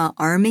Panama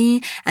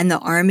Army and the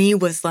army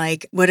was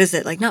like, what is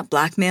it? Like not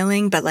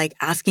blackmailing, but like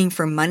asking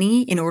for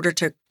money in order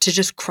to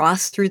just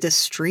cross through the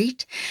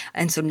street.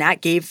 And so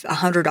Nat gave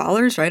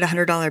 $100, right?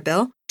 $100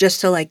 bill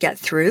just to like get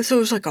through. So it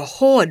was like a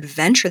whole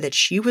adventure that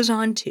she was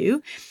on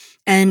too.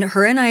 And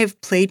her and I have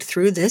played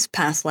through this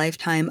past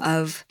lifetime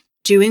of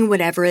doing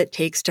whatever it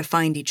takes to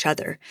find each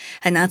other.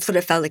 And that's what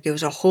it felt like. It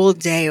was a whole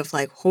day of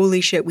like,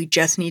 holy shit, we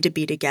just need to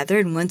be together.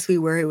 And once we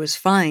were, it was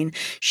fine.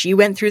 She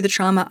went through the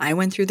trauma. I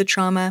went through the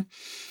trauma.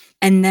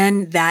 And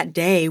then that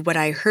day, what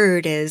I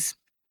heard is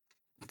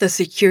the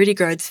security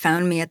guards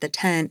found me at the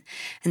tent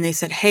and they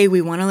said, hey,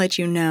 we want to let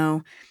you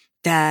know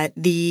that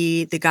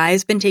the guy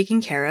has been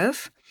taken care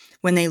of.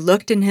 When they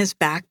looked in his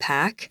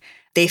backpack,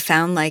 they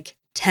found like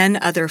 10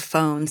 other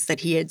phones that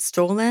he had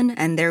stolen,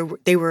 and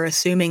they were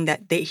assuming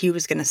that he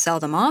was going to sell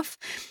them off,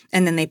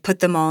 and then they put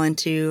them all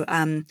into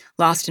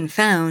lost and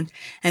found.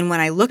 And when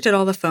I looked at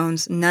all the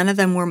phones, none of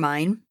them were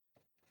mine,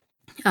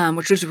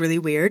 which was really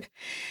weird.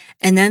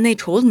 And then they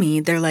told me,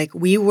 they're like,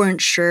 we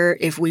weren't sure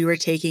if we were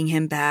taking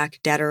him back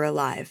dead or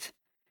alive.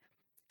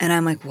 And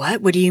I'm like,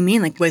 what? What do you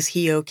mean? Like, was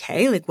he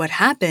okay? Like, what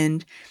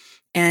happened?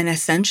 And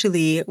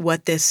essentially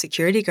what this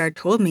security guard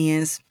told me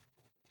is,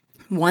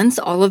 once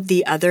all of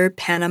the other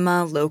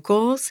Panama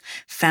locals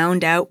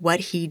found out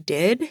what he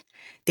did,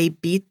 they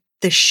beat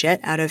the shit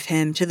out of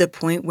him to the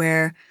point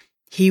where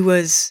he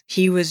was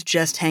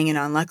just hanging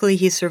on. Luckily,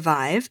 he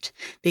survived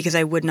because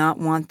I would not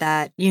want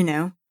that,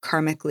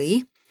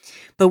 karmically.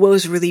 But what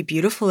was really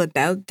beautiful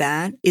about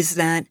that is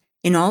that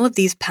in all of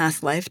these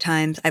past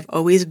lifetimes, I've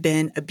always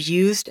been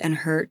abused and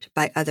hurt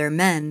by other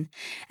men.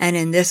 And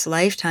in this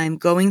lifetime,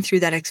 going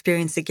through that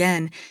experience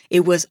again,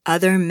 it was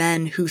other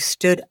men who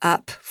stood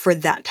up for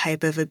that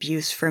type of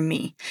abuse for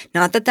me.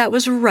 Not that that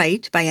was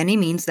right by any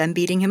means, them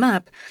beating him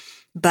up,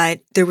 but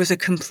there was a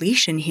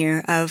completion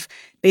here of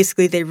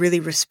basically they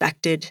really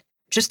respected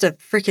just a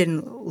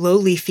freaking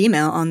lowly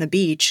female on the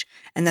beach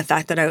and the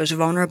fact that I was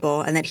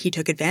vulnerable and that he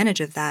took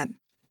advantage of that.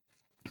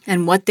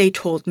 And what they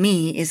told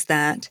me is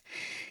that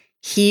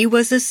he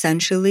was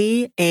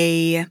essentially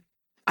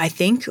I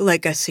think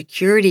like a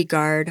security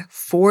guard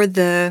for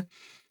the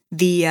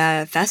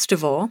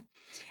festival.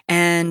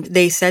 And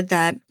they said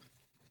that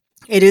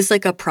it is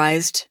like a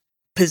prized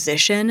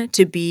position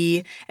to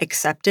be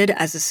accepted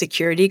as a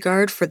security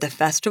guard for the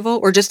festival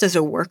or just as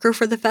a worker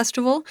for the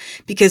festival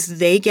because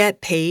they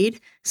get paid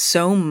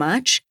so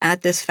much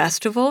at this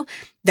festival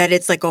that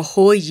it's like a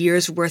whole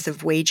year's worth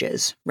of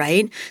wages,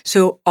 right?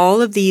 So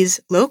all of these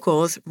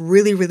locals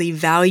really, really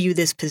value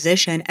this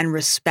position and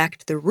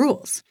respect the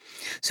rules.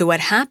 So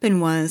what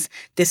happened was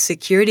this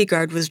security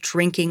guard was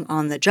drinking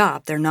on the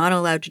job. They're not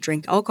allowed to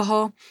drink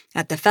alcohol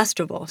at the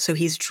festival. So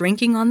he's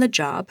drinking on the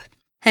job.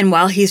 And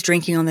while he's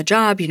drinking on the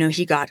job,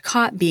 he got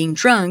caught being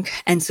drunk,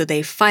 and so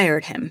they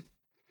fired him.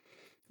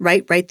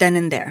 Right then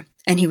and there.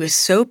 And he was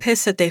so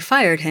pissed that they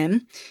fired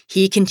him,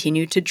 he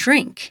continued to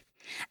drink.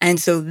 And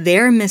so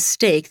their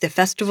mistake, the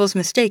festival's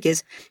mistake,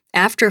 is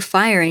after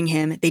firing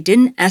him, they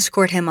didn't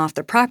escort him off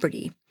the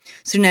property.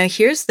 So now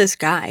here's this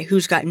guy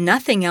who's got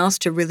nothing else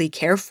to really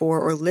care for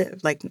or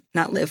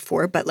not live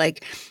for, but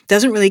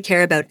doesn't really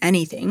care about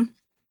anything.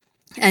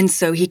 And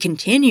so he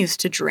continues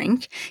to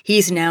drink.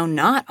 He's now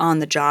not on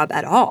the job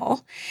at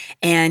all.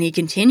 And he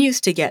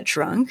continues to get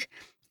drunk.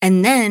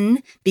 And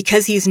then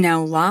because he's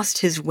now lost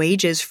his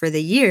wages for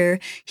the year,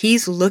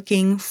 he's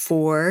looking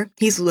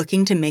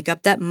to make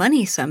up that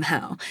money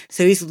somehow.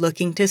 So he's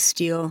looking to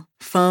steal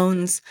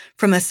phones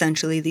from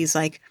essentially these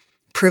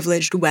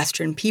privileged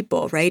Western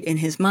people, right, in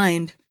his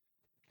mind.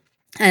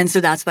 And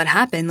so that's what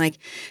happened.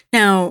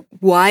 Now,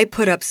 why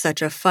put up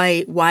such a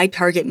fight? Why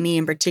target me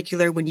in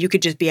particular when you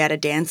could just be at a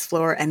dance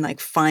floor and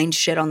find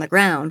shit on the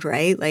ground,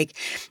 right?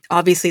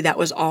 Obviously that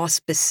was all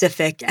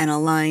specific and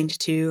aligned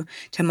to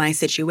my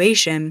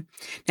situation.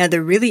 Now,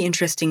 the really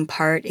interesting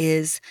part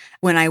is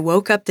when I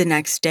woke up the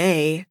next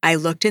day, I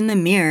looked in the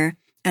mirror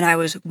and I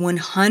was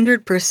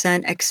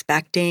 100%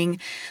 expecting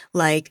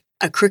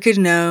a crooked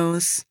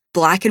nose,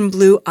 black and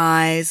blue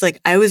eyes.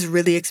 I was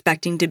really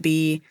expecting to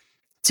be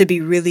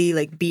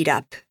really beat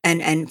up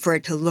and for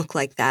it to look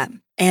like that.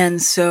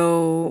 And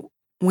so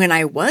when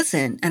I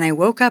wasn't, and I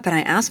woke up and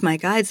I asked my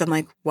guides, I'm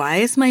like, why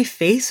is my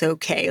face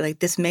okay?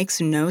 This makes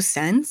no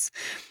sense.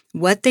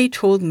 What they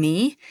told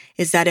me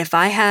is that if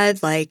I had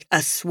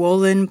a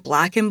swollen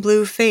black and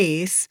blue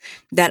face,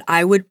 that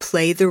I would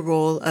play the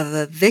role of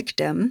a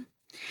victim.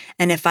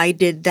 And if I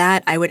did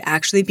that, I would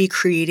actually be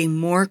creating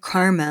more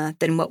karma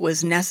than what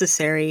was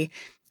necessary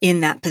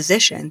in that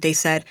position. They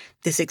said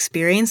this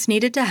experience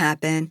needed to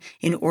happen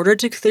in order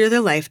to clear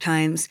the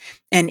lifetimes.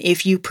 And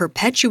if you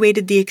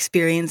perpetuated the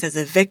experience as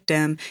a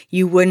victim,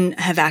 you wouldn't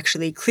have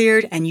actually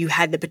cleared and you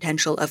had the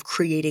potential of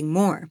creating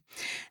more.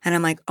 And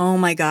I'm like, oh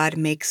my God,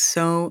 makes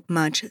so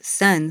much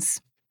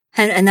sense.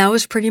 And that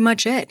was pretty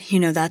much it.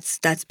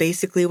 That's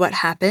basically what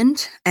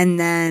happened. And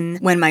then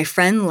when my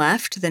friend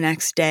left the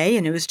next day,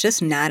 and it was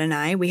just Nat and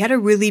I, we had a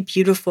really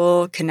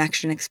beautiful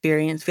connection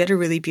experience. We had a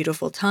really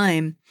beautiful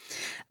time.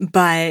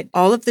 But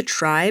all of the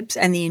tribes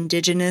and the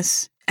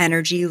indigenous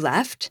energy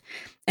left,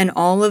 and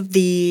all of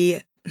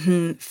the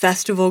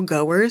festival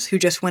goers who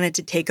just wanted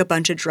to take a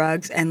bunch of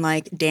drugs and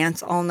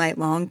dance all night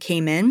long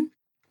came in.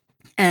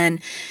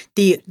 And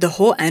the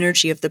whole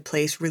energy of the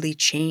place really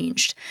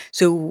changed.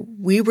 So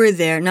we were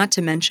there, not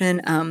to mention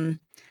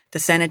the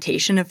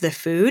sanitation of the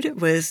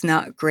food was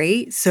not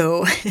great.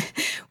 So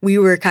we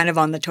were kind of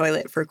on the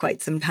toilet for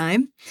quite some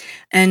time.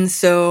 And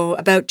so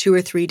about 2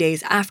 or 3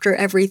 days after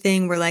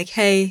everything, we're like,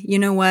 hey, you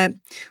know what?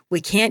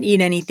 We can't eat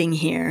anything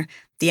here.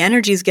 The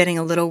energy is getting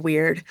a little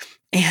weird.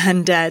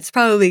 And it's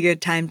probably a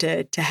good time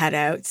to head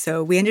out.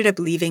 So we ended up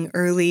leaving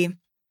early.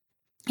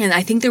 And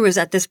I think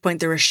at this point,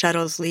 there were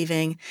shuttles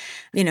leaving,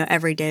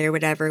 every day or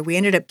whatever. We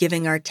ended up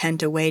giving our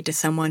tent away to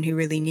someone who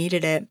really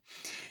needed it.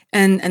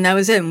 And that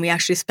was it. And we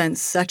actually spent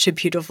such a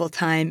beautiful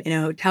time in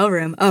a hotel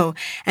room. Oh,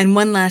 and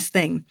one last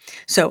thing.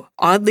 So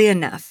oddly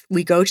enough,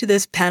 we go to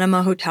this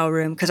Panama hotel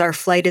room because our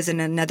flight is in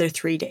another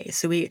 3 days.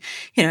 So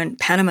and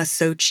Panama's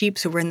so cheap.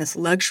 So we're in this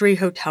luxury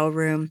hotel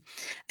room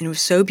and it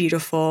was so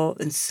beautiful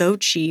and so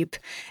cheap.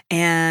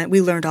 And we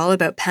learned all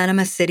about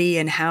Panama City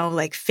and how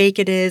fake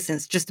it is. And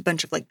it's just a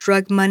bunch of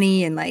drug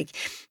money and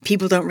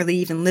people don't really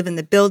even live in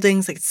the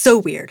buildings. It's so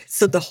weird.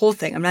 So the whole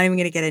thing, I'm not even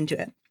going to get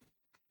into it.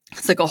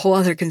 It's a whole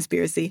other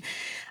conspiracy.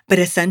 But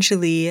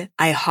essentially,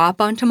 I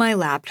hop onto my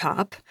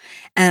laptop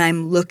and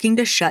I'm looking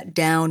to shut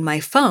down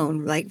my phone,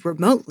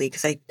 remotely,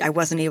 because I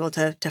wasn't able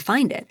to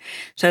find it.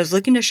 So I was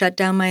looking to shut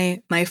down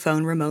my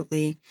phone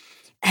remotely.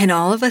 And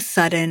all of a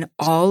sudden,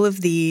 all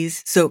of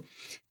these, so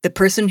the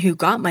person who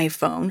got my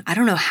phone, I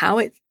don't know how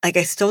I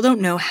still don't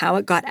know how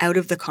it got out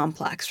of the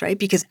complex, right?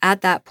 Because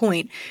at that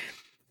point,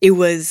 it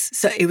was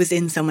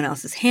in someone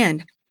else's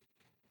hand.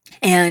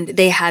 And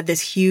they had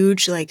this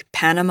huge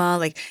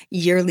Panama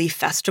yearly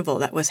festival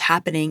that was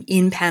happening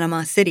in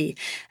Panama City.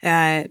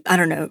 I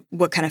don't know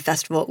what kind of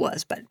festival it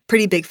was, but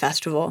pretty big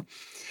festival.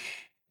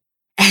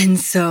 And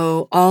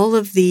so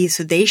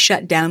so they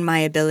shut down my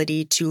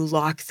ability to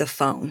lock the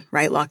phone,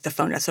 right? Lock the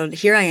phone. So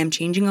here I am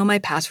changing all my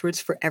passwords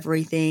for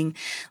everything,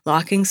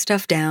 locking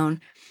stuff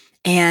down.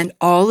 And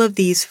all of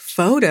these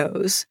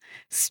photos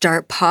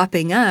start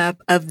popping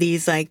up of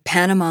these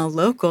Panama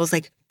locals,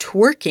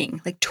 twerking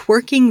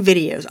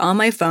videos on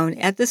my phone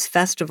at this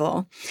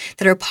festival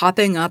that are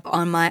popping up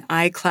on my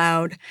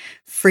iCloud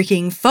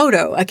freaking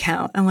photo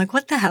account. I'm like,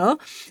 what the hell?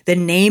 The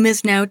name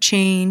is now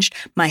changed.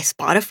 My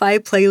Spotify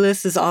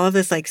playlist is all of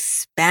this like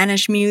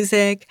Spanish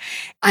music.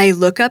 I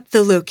look up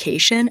the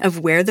location of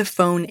where the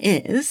phone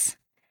is,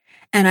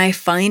 and I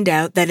find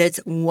out that it's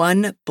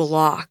 1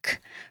 block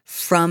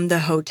from the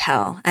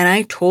hotel. And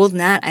I told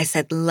Nat, I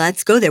said,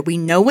 let's go there. We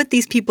know what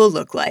these people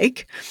look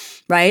like,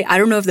 right? I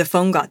don't know if the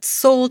phone got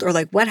sold or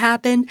like what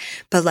happened,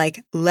 but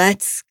like,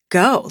 let's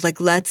go.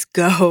 Like, let's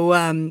go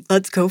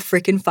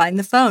freaking find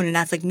the phone. And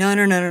Nat's like,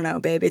 no,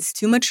 babe. It's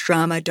too much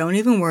drama. Don't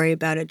even worry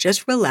about it.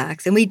 Just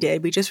relax. And we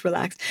did. We just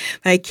relaxed.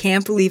 But I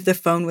can't believe the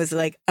phone was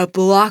like a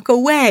block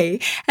away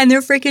and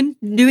they're freaking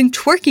doing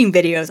twerking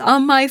videos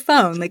on my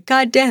phone. Like,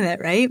 God damn it,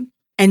 right?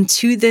 And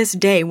to this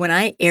day, when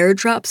I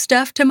airdrop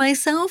stuff to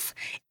myself,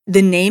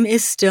 the name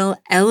is still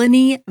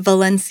Eleni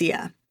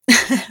Valencia.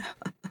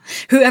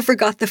 Whoever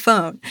got the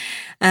phone.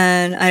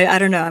 And I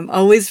don't know, I'm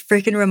always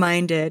freaking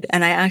reminded.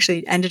 And I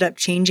actually ended up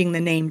changing the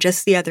name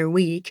just the other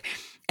week.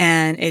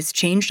 And it's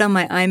changed on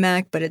my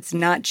iMac, but it's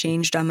not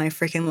changed on my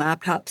freaking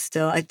laptop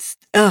still.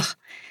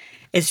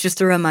 It's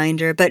just a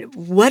reminder. But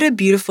what a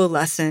beautiful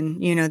lesson,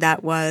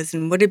 that was,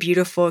 and what a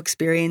beautiful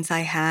experience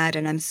I had.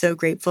 And I'm so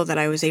grateful that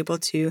I was able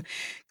to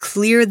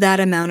clear that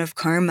amount of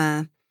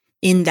karma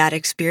in that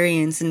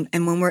experience. And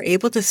when we're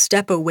able to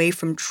step away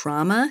from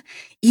trauma,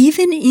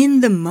 even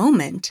in the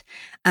moment,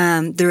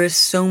 there is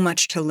so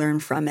much to learn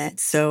from it.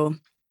 So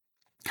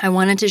I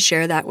wanted to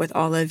share that with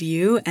all of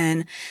you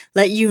and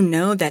let you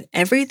know that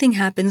everything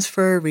happens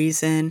for a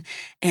reason,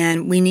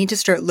 and we need to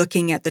start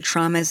looking at the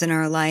traumas in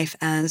our life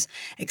as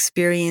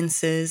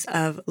experiences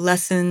of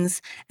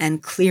lessons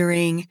and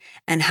clearing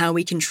and how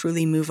we can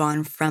truly move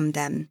on from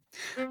them.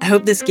 I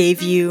hope this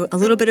gave you a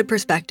little bit of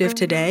perspective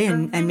today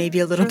and maybe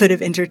a little bit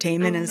of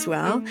entertainment as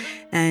well.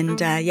 And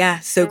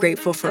so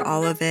grateful for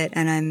all of it.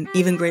 And I'm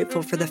even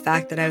grateful for the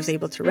fact that I was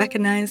able to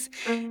recognize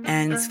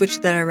and switch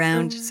that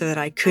around so that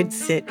I could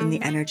sit in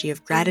the energy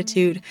of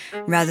gratitude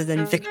rather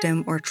than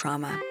victim or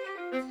trauma.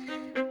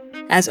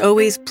 As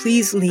always,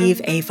 please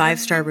leave a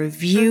 5-star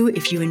review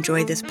if you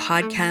enjoy this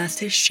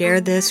podcast. Share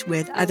this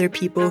with other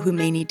people who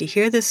may need to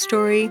hear this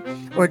story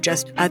or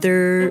just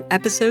other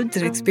episodes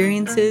and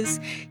experiences.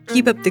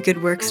 Keep up the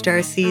good work,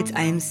 Starseeds.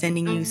 I am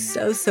sending you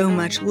so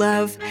much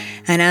love.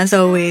 And as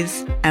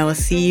always, I will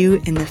see you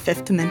in the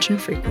 5th dimension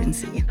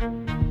frequency.